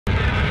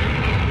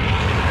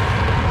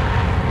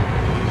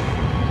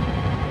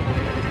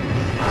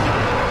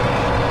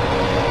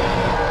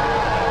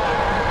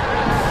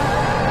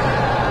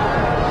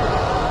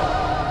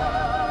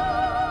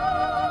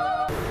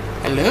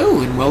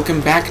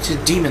welcome back to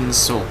Demon's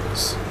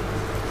Souls.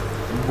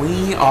 I'm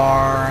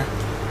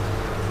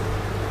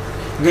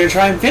gonna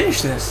try and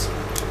finish this.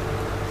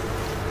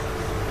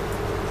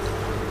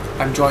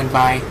 I'm joined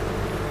by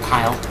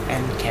Kyle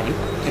and Kevin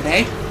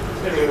today.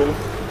 Hello.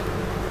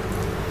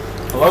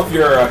 I love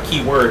your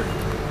key word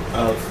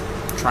of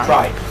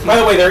try. By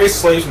the way, there is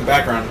slaves in the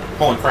background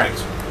pulling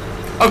cranks.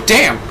 Oh,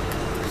 damn!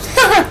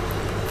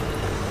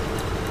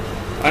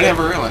 I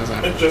never realized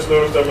that. I just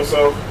noticed that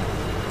myself.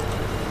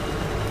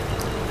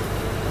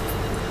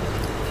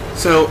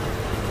 So,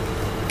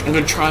 I'm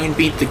gonna try and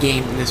beat the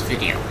game in this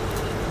video.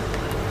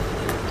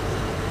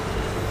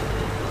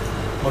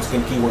 Once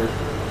again, keyword.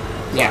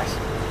 Yes.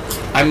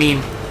 I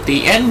mean,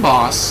 the end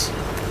boss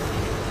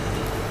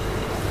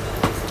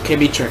can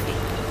be tricky.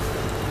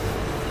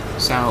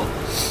 So,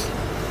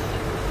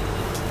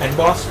 End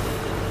boss?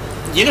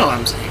 you know what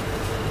I'm saying.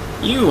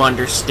 You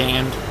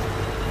understand.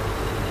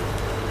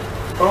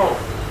 Oh,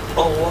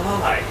 a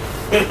lie.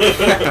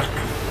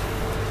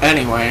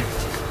 Anyway.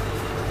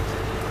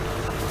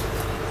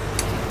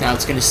 Now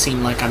it's gonna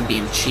seem like I'm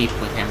being cheap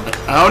with him, but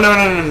oh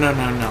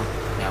no.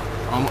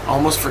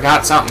 Almost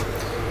forgot something.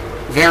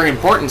 Very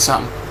important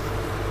something.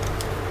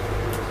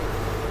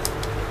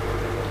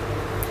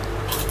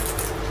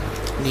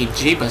 Need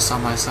Jeebus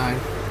on my side.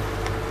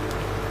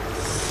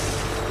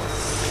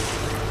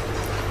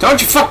 Don't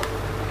you fuck!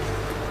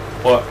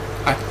 What?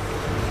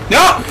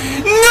 No!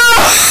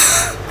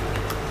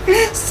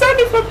 Son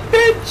of a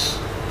bitch!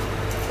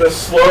 The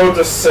slow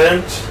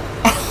descent.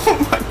 Oh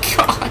my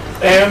god.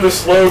 And the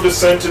slow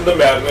descent into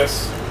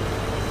madness.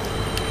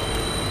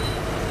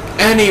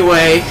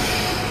 Anyway.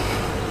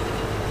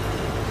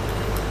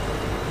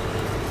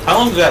 How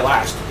long does that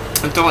last?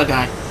 Until I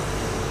die.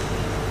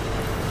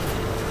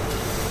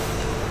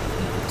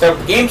 Is that what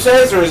the game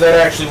says, or is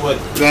that actually what...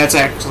 That's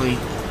actually...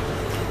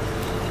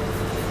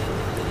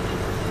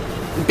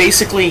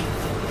 Basically,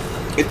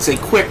 it's a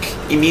quick,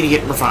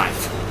 immediate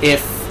revive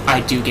if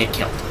I do get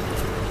killed.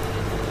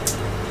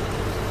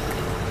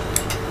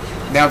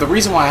 Now, the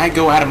reason why I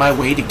go out of my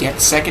way to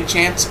get second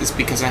chance is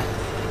because of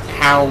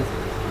how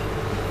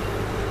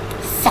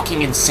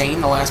fucking insane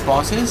the last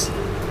boss is.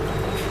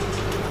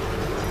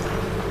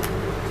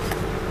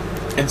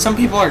 And some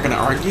people are going to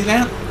argue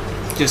that.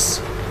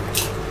 Just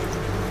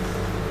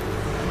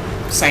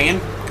saying.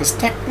 Because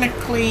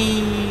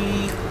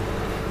technically,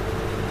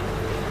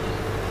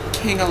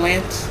 King of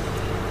Lance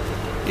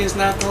is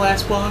not the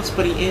last boss,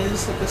 but he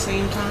is at the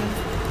same time.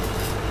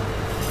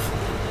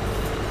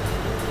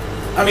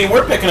 I mean,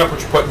 we're picking up what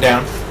you're putting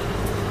down.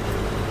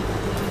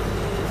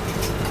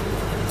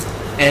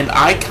 And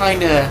I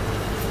kinda...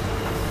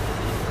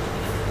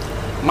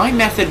 My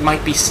method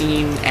might be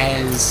seen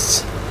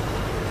as...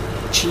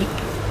 cheap?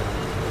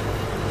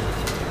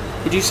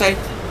 Would you say?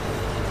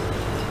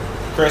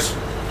 Chris,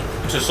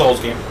 it's a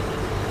Souls game.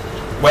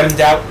 When in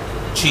doubt,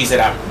 cheese it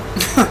out.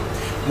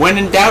 When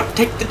in doubt,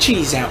 take the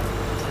cheese out.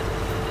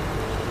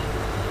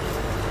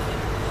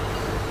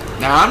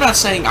 Now, I'm not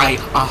saying I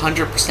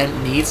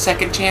 100% need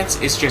second chance,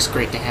 it's just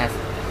great to have.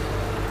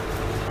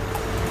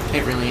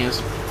 It really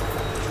is.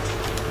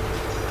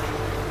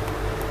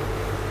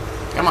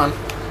 Come on.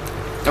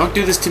 Don't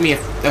do this to me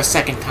a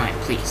second time,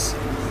 please.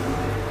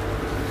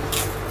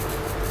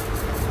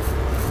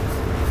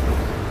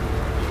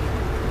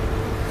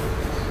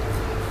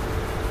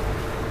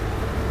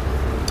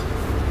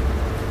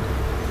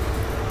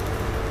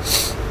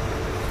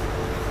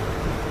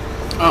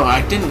 Oh,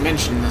 I didn't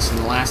mention this in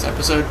the last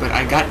episode, but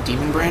I got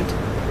Demon Brand,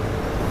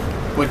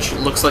 which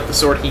looks like the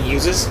sword he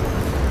uses.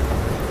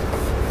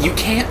 You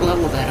can't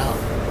level that up.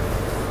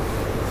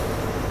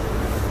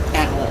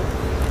 At all.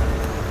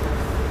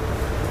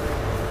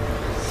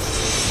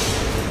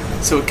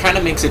 So it kind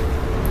of makes it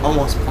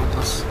almost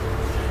pointless.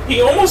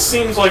 He almost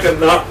seems like a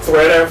not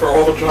threat after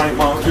all the giant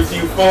monsters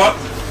you fought,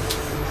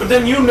 but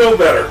then you know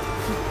better.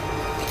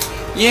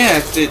 Yeah,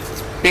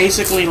 it's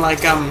basically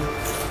like,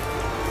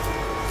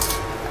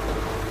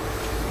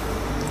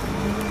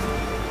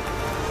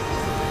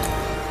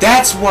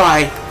 That's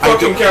why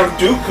Fucking Count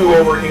Dooku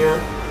over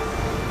here.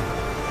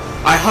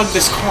 I hug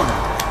this corner.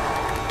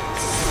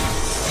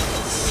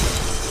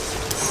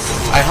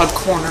 I hug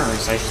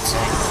corners, I should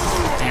say.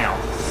 Down.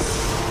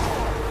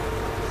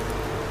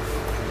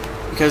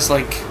 Because,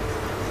 like...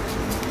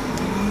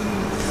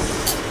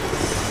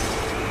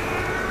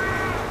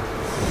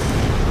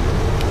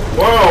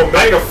 Whoa,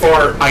 mega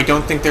fart. I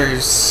don't think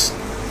there's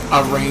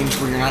a range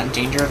where you're not in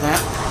danger of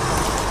that.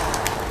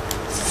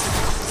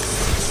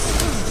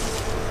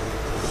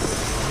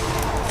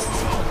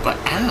 But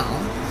ow.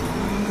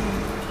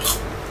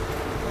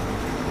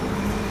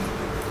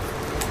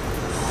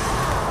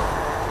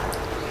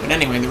 But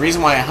anyway, the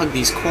reason why I hug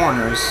these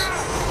corners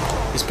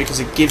is because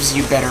it gives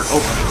you better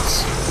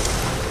openings.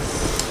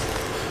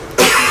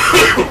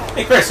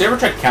 Hey Chris, you ever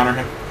tried to counter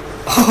him?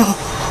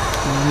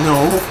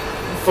 No.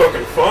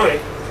 Fucking funny.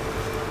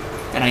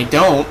 And I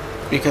don't,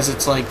 because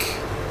it's like...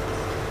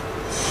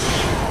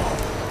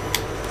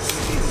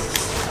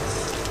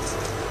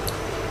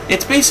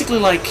 It's basically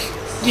like,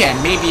 yeah,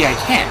 maybe I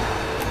can.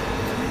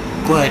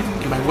 But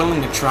Am I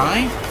willing to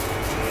try?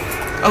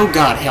 Oh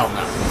god, hell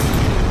no.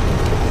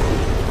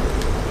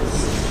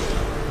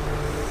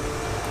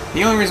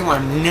 The only reason why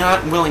I'm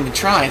not willing to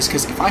try is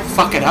because if I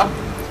fuck it up,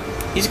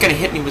 he's gonna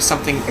hit me with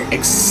something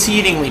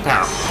exceedingly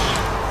powerful.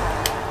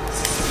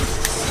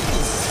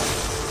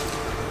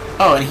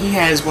 Oh, and he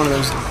has one of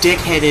those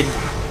dick-headed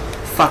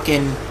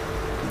fucking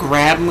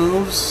grab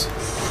moves.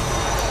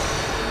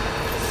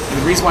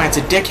 And the reason why it's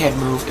a dickhead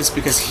move is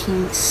because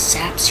he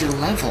saps your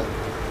level.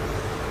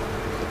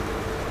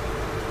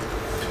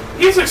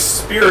 He has like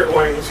spirit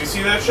wings. You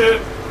see that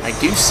shit? I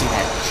do see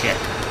that shit.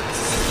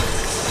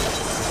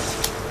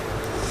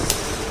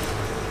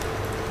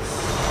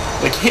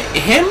 Like,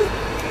 him?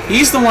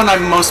 He's the one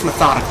I'm most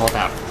methodical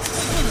about.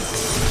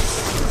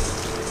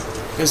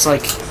 Because,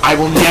 like, I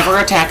will never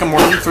attack him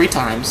more than 3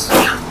 times.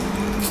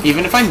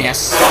 Even if I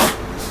miss.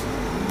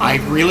 I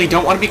really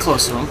don't want to be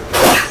close to him.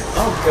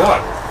 Oh,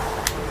 God.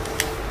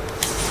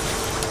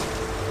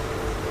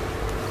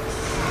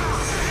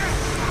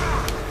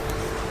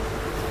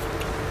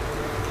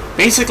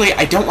 Basically,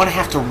 I don't want to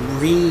have to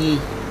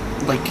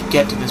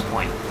get to this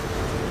point.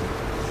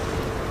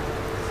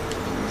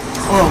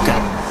 Oh,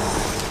 God.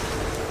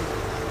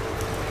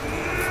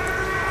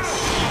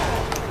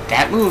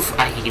 That move,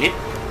 I hate it.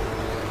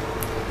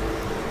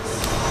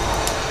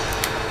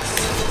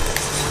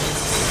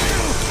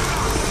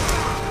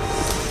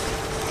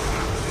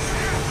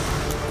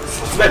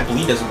 Too bad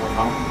bleed doesn't work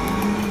out.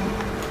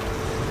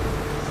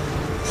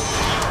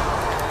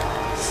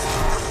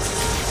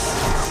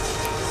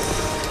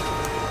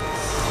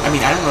 I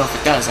mean, I don't know if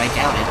it does. I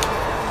doubt it.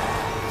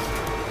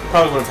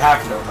 Probably would have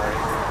happened already.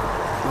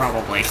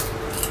 Probably.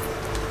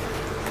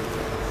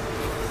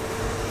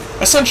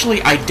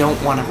 Essentially, I don't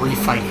want to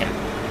refight him.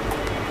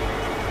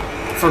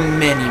 For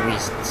many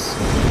reasons.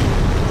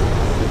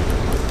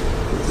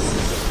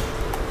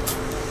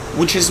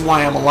 Which is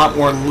why I'm a lot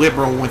more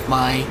liberal with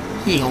my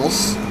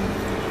heals.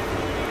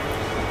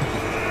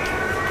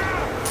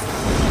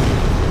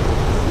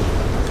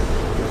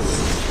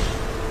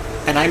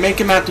 And I make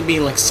him out to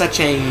be like such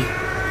a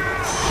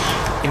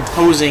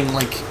imposing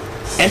like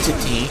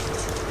entity.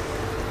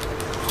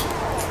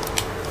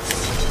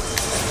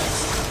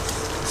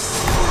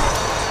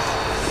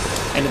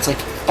 And it's like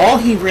all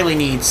he really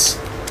needs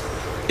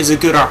is a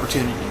good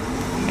opportunity,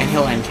 and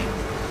he'll end you.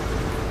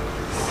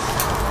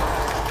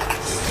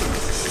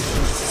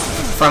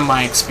 From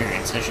my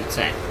experience, I should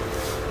say.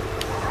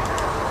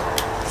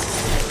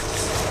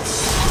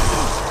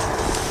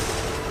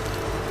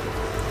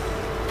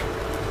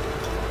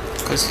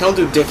 Because he'll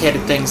do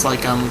dick-headed things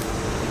like,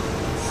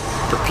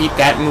 repeat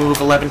that move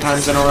 11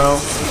 times in a row.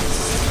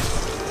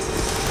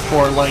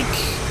 Or like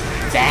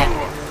that.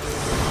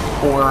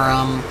 Or,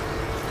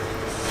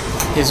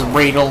 his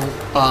Radal,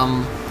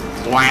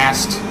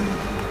 Blast,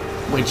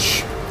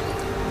 which,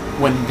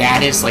 when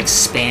that is, like,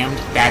 spammed,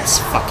 that's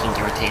fucking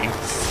irritating.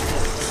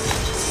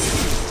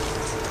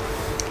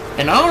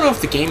 And I don't know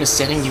if the game is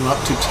setting you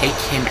up to take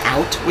him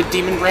out with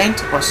Demon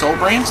Brand or Soul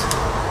Brand,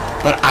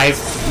 but I've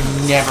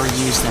never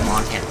used them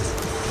on him. I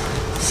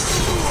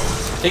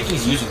think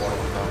he's using one of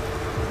them, though.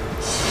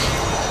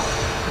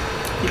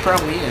 He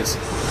probably is.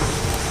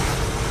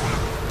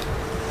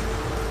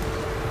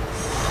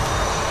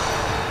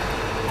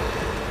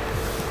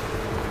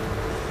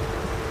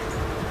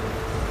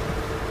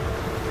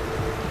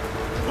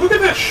 Look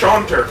at that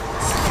Shaunter.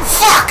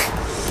 Fuck!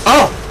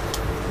 Oh!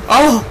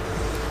 Oh!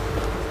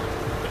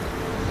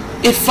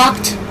 It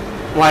fucked!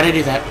 Why'd I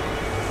do that?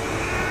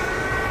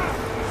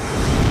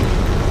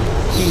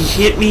 He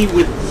hit me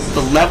with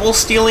the level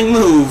stealing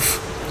move,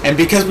 and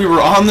because we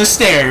were on the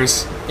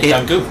stairs,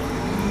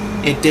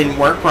 it didn't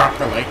work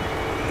properly.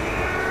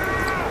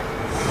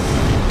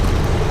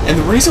 And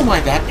the reason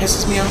why that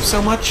pisses me off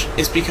so much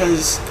is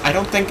because I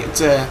don't think it's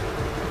a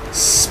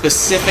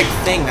specific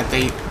thing that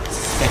he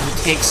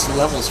takes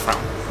levels from.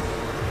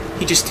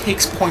 He just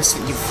takes points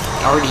that you've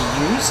already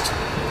used.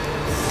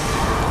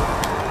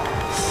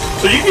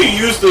 So you can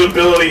use the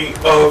ability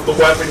of the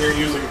weapon you're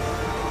using,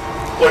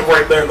 like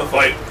right there in the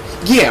fight.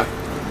 Yeah.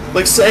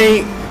 Like,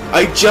 say,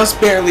 I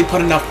just barely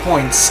put enough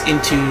points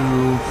into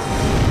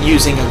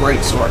using a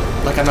greatsword.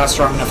 Like, I'm not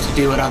strong enough to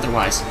do it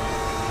otherwise.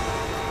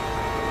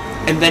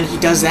 And then he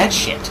does that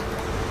shit.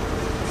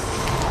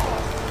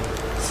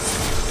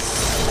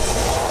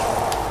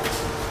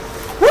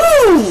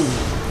 Woo!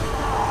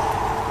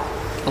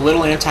 A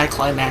little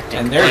anticlimactic.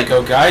 And there you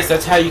go, guys.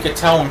 That's how you can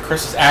tell when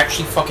Chris is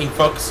actually fucking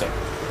focusing.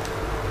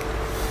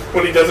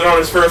 When he does it on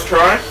his first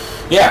try?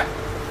 Yeah.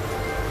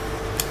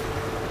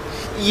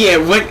 Yeah,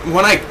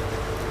 when I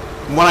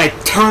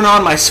turn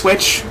on my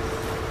switch.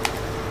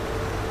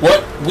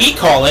 What we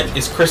call it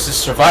is Chris's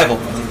survival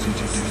mode,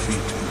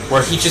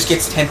 where he just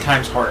gets 10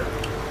 times harder.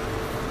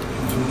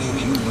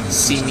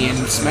 See me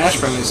in Smash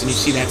Bros. And you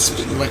see that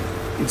like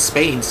in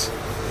spades.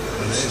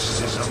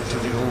 This is up to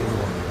the old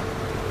one.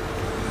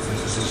 If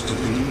this is to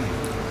be,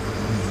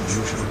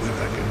 you shall be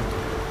reckoned.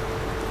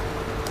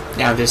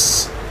 Now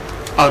this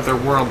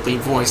otherworldly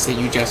voice that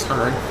you just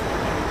heard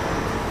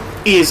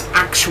is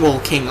actual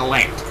King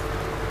Elect.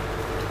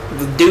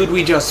 The dude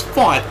we just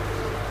fought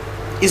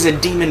is a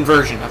demon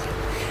version of it.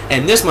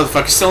 And this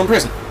motherfucker's still in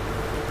prison.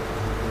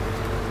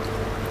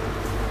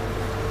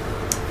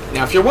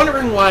 Now, if you're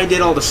wondering why I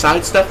did all the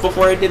side stuff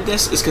before I did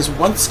this, is because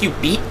once you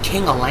beat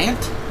King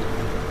Alant,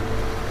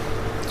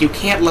 you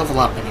can't level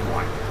up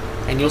anymore.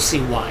 And you'll see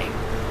why.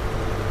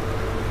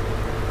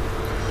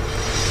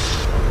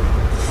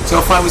 So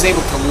if I was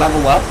able to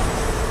level up,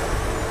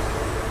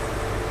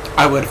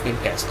 I would have been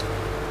pissed.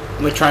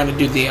 With trying to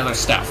do the other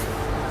stuff.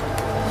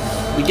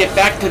 We get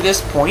back to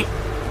this point.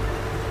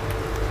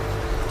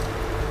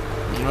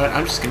 You know what?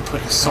 I'm just going to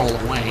put his soul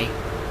away.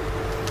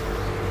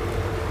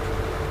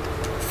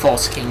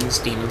 False King's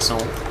demon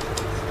soul.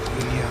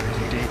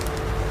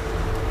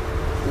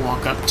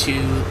 Walk up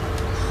to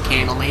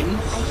Candle Maiden.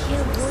 I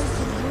hear voice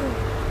in you.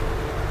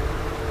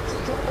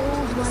 The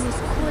old one is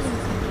calling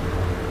for me.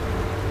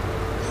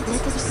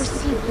 Let us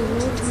proceed the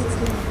road to its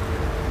land.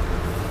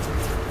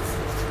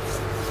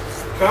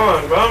 Come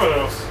on,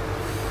 Vominos.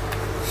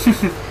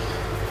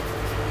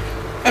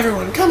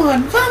 Everyone, come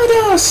on,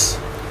 Vominos!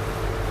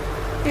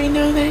 I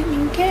know that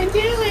you can do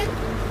it.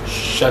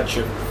 Shut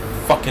your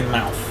fucking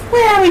mouth.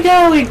 Where are we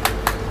going?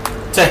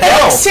 To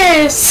hell!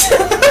 Nexus!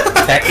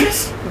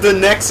 Texas? The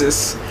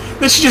Nexus.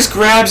 Then she just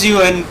grabs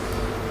you and...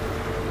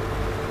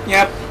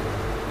 Yep.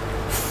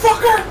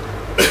 Fucker!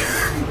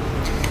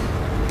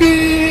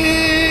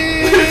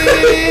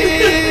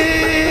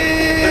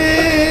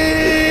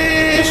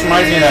 This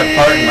reminds me of that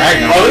part in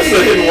Ragnarok. Oh, this is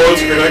a hidden load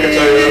screen, I can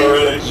tell you that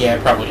already. Yeah,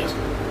 it probably is.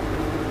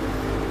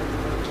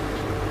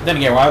 Then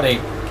again, why would they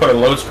put a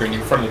load screen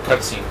in front of the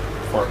cutscene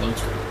for a load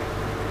screen?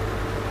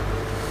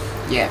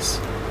 Yes.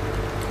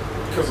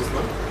 Because it's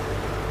not.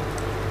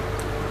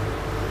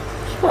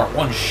 You are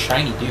one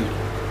shiny dude.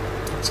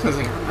 It's because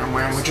I'm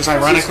wearing, which is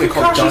ironically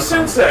called Kakashi Dark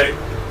Sensei.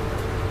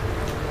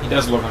 He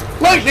does look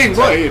like Lightning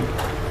Blade!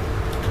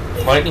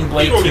 Lightning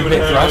Blade You don't even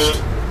 2-hit have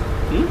thrust.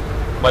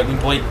 it. Lightning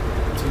Blade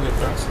 2-hit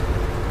thrust.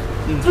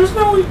 There's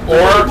no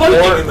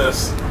lightning in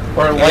this.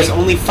 Or There's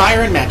only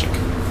fire and magic.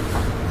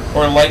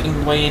 Or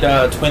Lightning Blade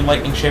Twin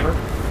Lightning Shaver.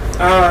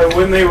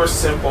 When they were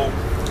simple.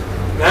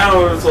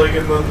 Now it's like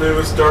in the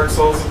newest Dark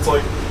Souls, it's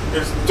like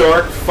there's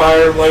dark,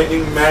 fire,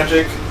 lightning,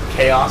 magic,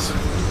 Chaos.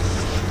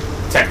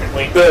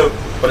 Technically.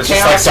 But it's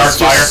Chaos just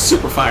like Dark Fire.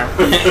 Super fire.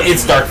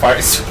 It's Dark Fire.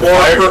 It's Super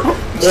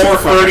more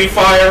Fire. hurdy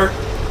fire.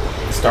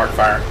 It's Dark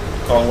Fire.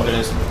 Call it what it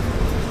is.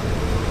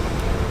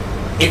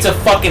 It's a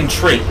fucking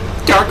tree.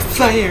 Dark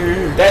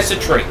fire. That's a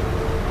tree.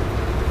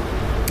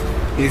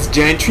 It's a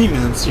giant tree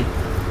monster.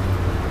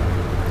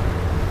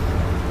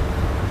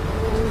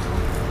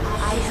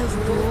 I have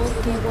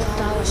broken what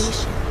thou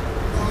wish.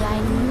 Thy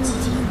new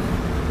demon.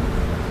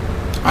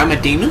 I'm a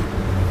demon?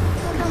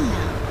 Come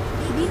now,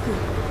 be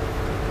good.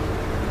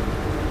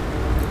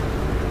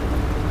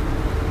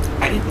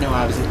 I didn't know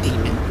I was a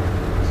demon.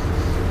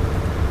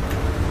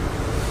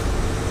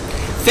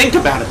 Think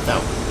about it,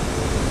 though.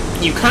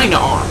 You kinda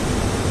are.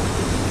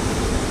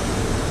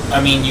 I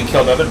mean, you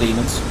killed other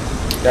demons.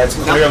 That's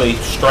clearly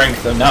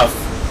strength enough.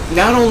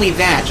 Not only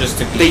that, Just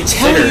to be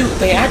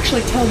they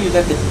actually tell you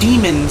that the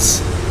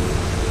demons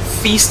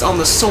feast on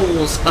the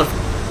souls of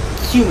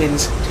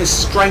humans to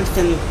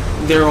strengthen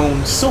their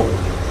own soul.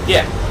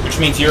 Yeah, which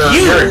means you're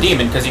a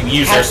demon because you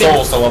use their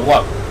souls to level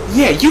up.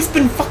 Yeah, you've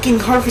been fucking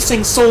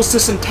harvesting souls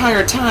this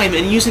entire time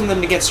and using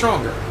them to get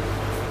stronger.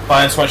 Well,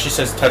 that's why she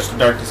says touch the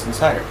darkness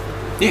inside her.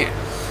 Yeah.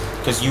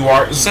 Because you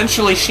are...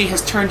 Essentially, she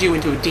has turned you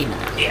into a demon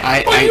now.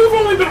 Yeah. But you've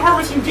only been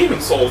harvesting demon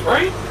souls,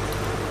 right?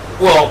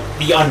 Well,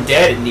 the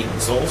undead in demon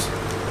souls.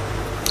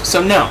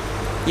 So no,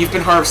 you've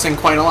been harvesting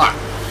quite a lot.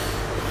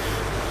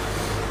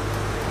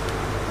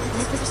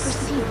 Let us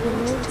proceed the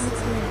road to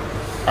its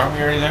land. Are we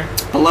already there?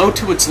 Below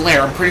to its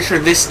lair, I'm pretty sure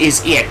this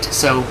is it,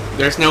 so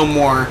there's no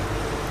more,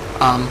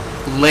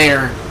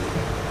 lair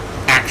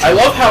action. I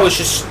love how it's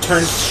just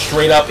turned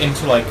straight up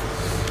into, like,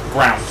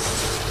 ground.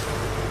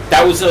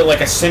 That was,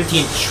 like, a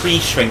sentient tree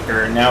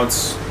shrinker, and now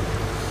it's...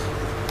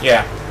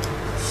 Yeah.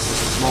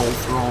 Roll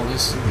through all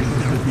this.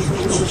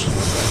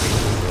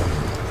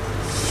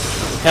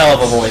 Hell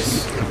of a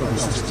voice.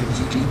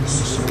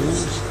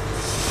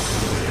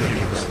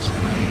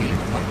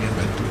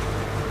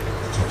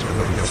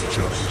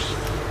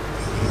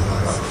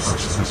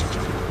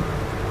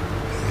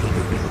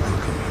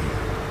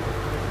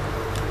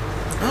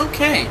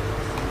 Okay.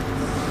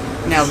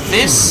 Now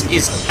this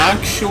is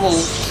actual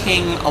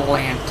King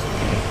Alant.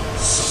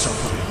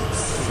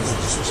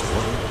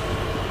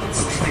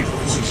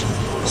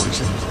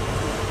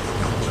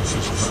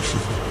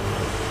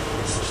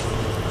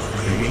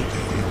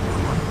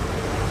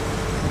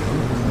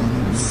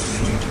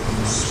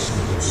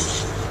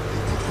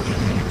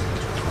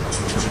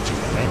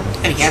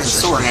 And he has a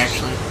sword,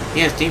 actually.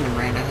 He has Demon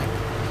Brand, I think.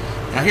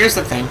 Now here's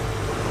the thing.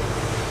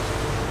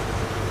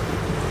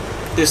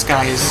 This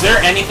guy is... Is there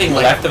anything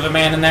left of a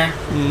man in there?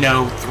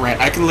 No threat.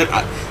 I can live...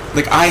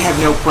 Like, I have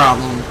no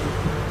problem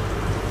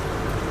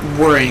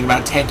worrying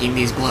about tanking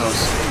these blows.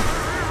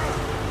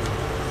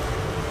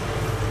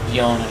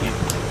 Yelling at you.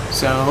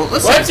 So,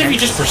 let's What if you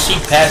just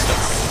proceed past him?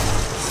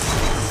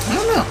 I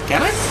don't know.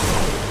 Can I?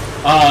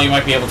 Oh, you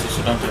might be able to,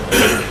 so don't do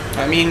it. I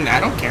I mean, I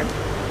don't care.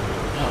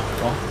 Oh,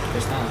 well, I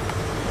guess not.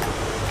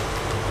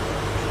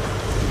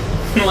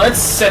 Let's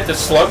set the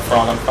slug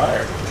frog on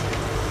fire.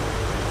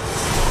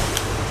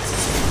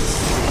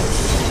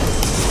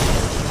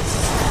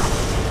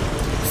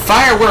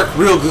 Firework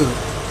real good.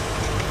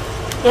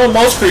 Well,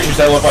 most creatures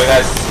that look like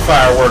that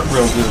firework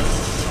real good.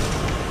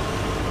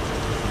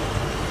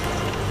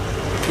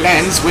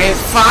 Cleanse with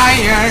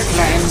fire,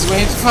 cleanse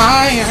with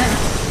fire.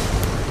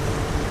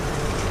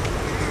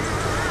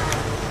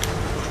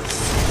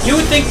 You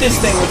would think this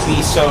thing would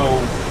be so,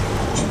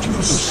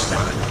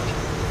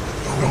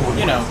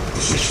 you know.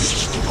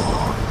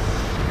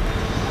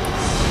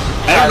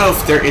 I don't know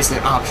if there is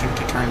an option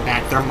to turn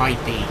back. There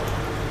might be.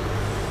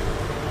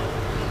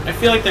 I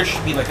feel like there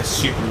should be like a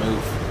super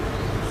move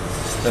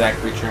for that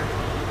creature.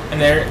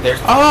 And there's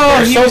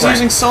he was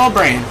using Soul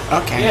Brain.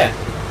 Okay. Yeah.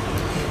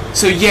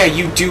 So yeah,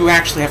 you do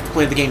actually have to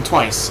play the game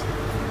twice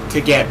to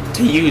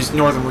use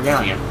Northern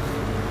Regalia.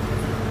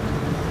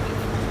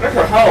 That's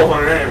a hell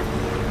of a name.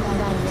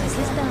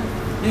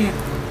 Yeah.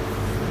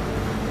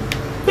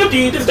 The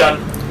deed is done.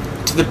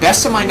 To the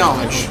best of my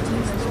knowledge,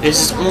 this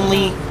is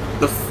only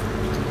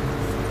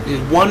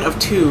one of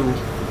two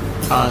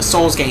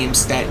Souls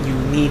games that you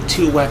need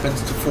two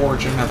weapons to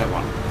forge another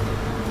one.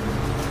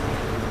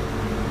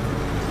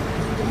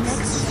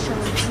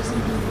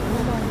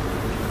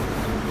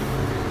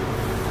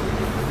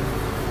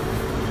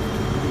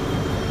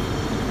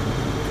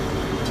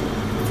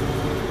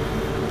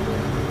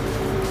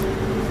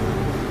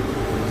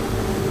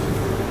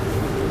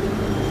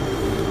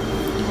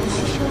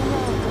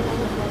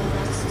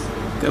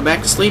 Go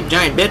back to sleep,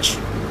 giant bitch.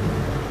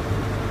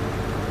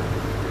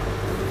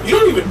 You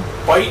don't even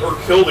bite or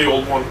kill the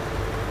old one.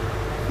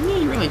 Yeah,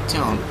 you really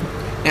don't.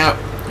 Now,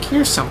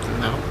 here's something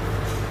though.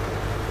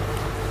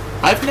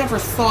 I've never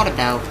thought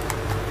about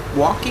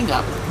walking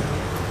up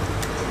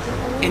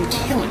and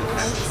killing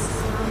her.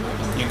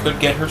 You could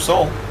get her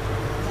soul.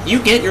 You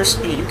get her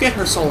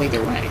soul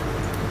either way.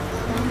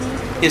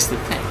 Is the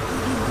thing.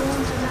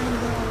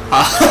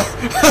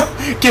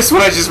 Guess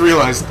what I just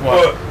realized?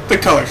 What? The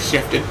color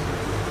shifted.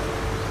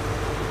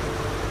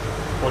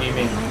 What do you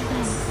mean?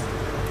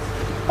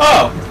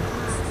 Oh!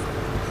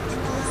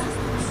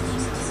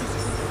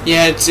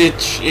 Yeah,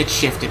 it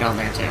shifted on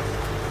there too.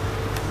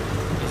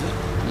 Is it?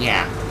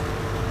 Yeah.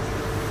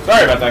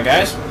 Sorry about that,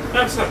 guys.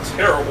 That's not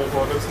terrible,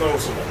 but it's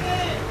noticeable.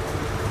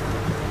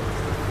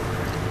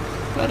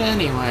 But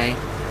anyway,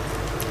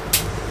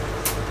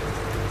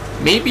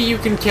 maybe you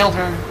can kill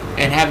her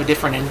and have a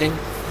different ending.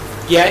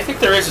 Yeah, I think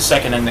there is a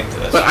second ending to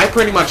this. But I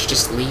pretty much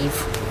just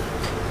leave.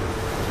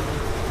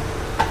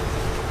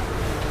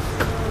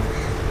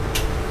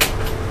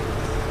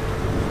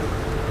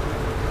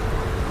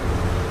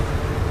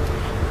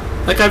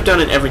 Like I've done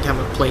it every time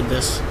I've played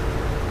this.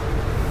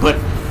 But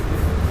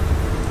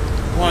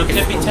want to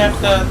tippy tap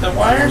the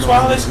wires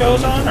while this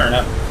goes on, or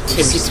no?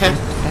 tippy tap.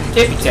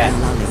 Tippy tap.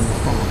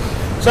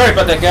 Sorry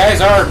about that,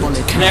 guys. Our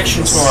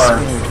connection to our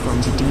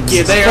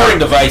recording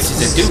device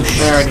is a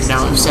douche. I already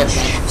know. I've said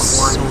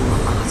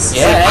that.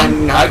 Yeah,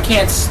 I'm not. I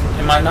can't.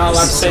 Am I not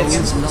allowed to say it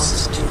again?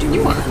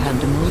 You are.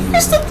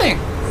 Here's the thing.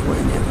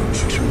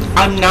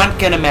 I'm not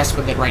gonna mess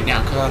with it right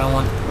now because I don't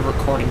want the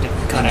recording to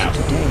cut out.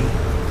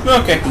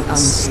 Okay.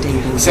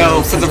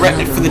 So for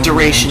the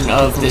duration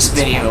of this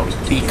video,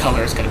 the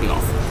color is gonna be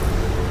off.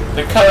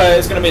 The color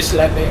is going to be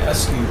slightly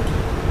askewed.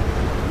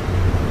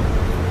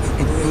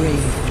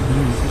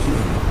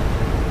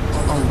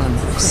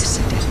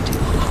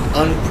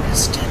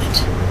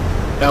 Unprecedented.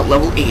 About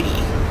level 80.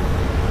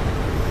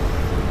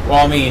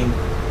 Well, I mean,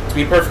 to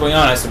be perfectly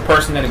honest, the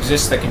person that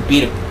exists that can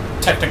beat a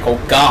technical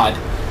god,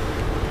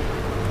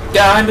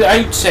 yeah,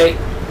 I'd say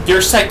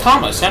you're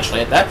Saitama,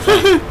 essentially, at that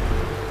point.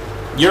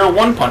 You're a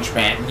one-punch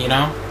man, you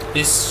know?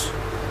 This...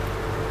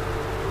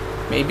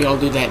 Maybe I'll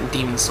do that in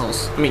Demon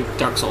Souls. I mean,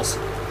 Dark Souls.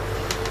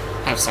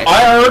 Have Saitama.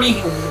 I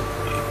already...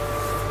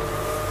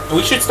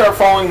 We should start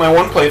following my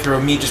one playthrough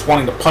of me just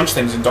wanting to punch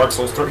things in Dark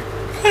Souls 3.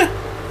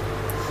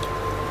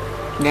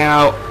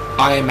 Now,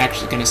 I am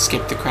actually going to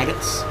skip the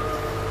credits.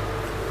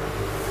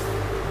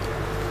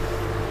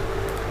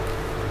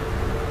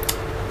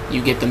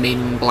 You get the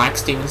Maiden in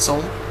Black's Demon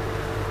Soul.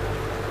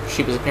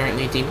 She was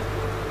apparently a demon.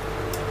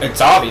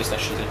 It's obvious that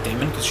she's a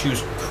demon because she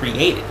was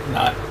created,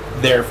 not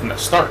there from the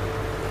start.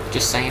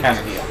 Just saying. Kind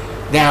of deal.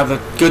 Now, the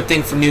good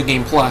thing for New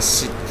Game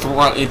Plus,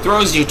 it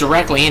throws you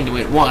directly into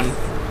it, one,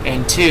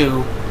 and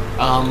two,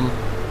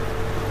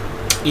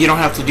 you don't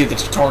have to do the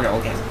tutorial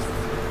again.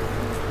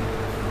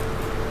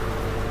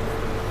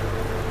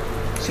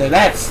 So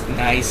that's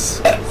nice.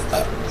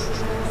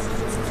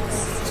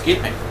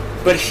 Excuse me.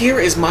 But here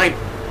is my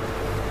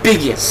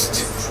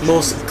biggest,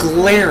 most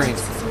glaring,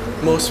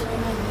 most...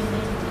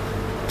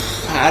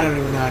 I don't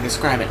even know how to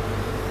describe it.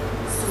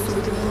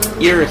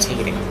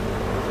 Irritating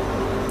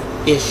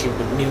issue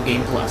with New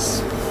Game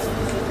Plus,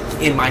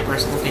 in my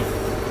personal opinion.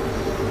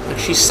 Like,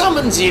 she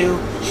summons you,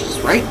 she's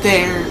right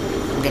there,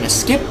 I'm gonna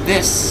skip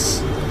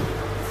this.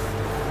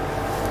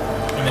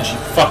 And then she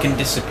fucking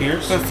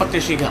disappears. Where the fuck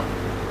did she go?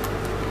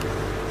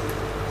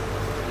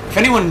 If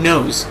anyone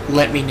knows,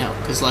 let me know.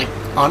 Because, like,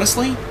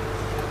 honestly,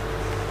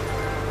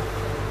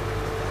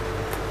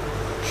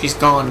 she's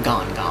gone.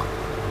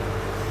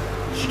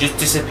 She just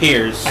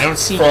disappears. I don't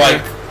see for her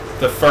like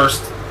the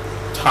first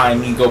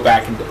time you go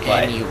back into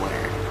play.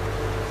 anywhere.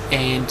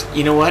 And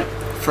you know what?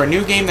 For a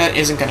new game, that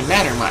isn't going to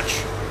matter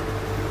much.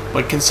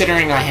 But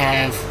considering I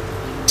have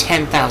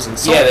 10,000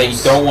 souls, Yeah, that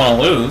you don't want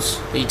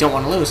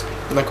to lose.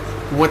 you're like,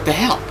 what the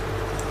hell?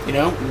 You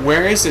know,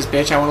 where is this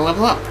bitch? I want to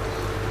level up.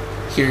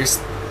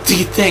 Here's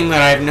the thing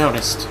that I've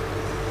noticed.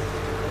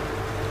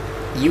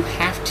 You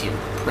have to,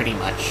 pretty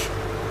much,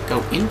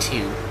 go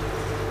into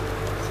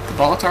the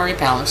Volataria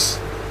Palace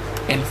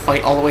and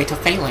fight all the way to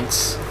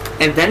Phalanx,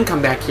 and then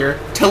come back here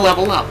to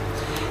level up.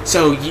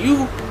 So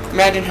you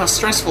imagine how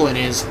stressful it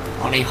is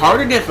on a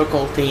harder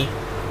difficulty,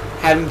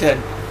 having to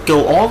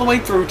go all the way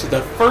through to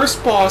the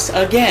first boss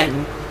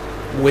again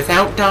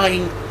without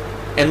dying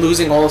and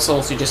losing all the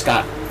souls you just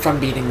got from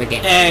beating the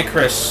game.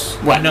 Chris.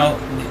 What? No,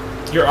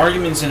 your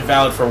argument's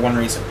invalid for one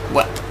reason.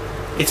 What?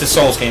 It's a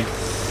Souls game.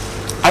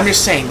 I'm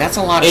just saying, that's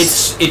a lot of...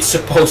 It's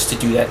supposed to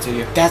do that to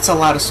you. That's a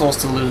lot of souls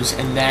to lose,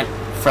 and that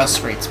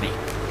frustrates me.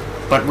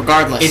 But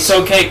regardless... It's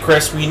okay,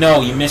 Chris. We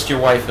know you missed your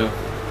waifu.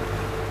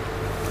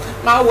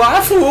 My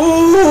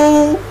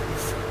waifu!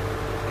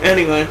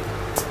 Anyway.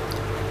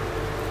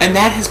 And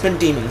that has been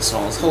Demon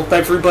Souls. Hope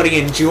everybody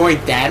enjoyed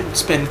that.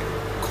 It's been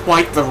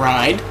quite the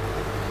ride.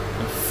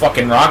 The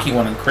fucking rocky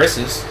one in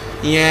Chris's.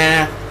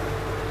 Yeah.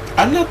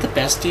 I'm not the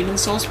best Demon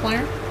Souls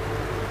player.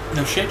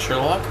 No shit,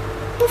 Sherlock.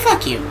 Well,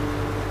 fuck you.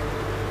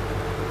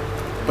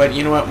 But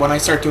you know what? When I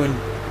start doing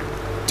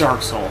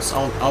Dark Souls,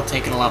 I'll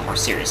take it a lot more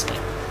seriously.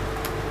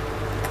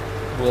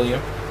 Will you?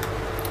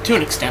 To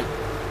an extent.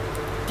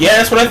 Yeah,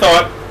 that's what I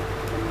thought.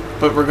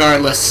 But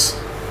regardless,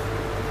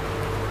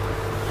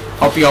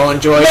 hope you all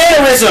enjoyed.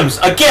 Mannerisms!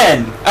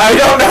 Again! I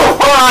don't know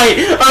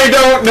why! I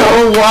don't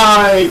know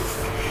why!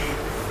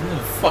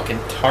 Fucking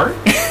tart.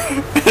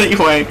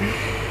 Anyway.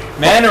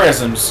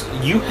 Mannerisms.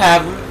 You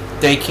have them,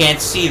 they can't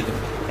see them.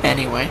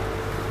 Anyway.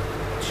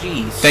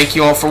 Jeez. Thank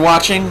you all for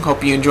watching.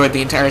 Hope you enjoyed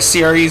the entire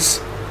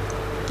series.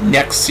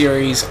 Next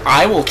series,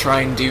 I will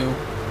try and do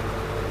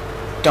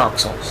Dark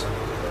Souls.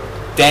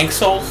 Dank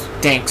Souls?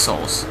 Dank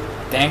Souls.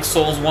 Dank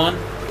Souls 1?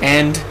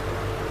 And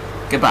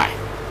goodbye.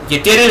 You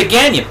did it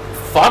again, you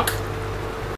fuck!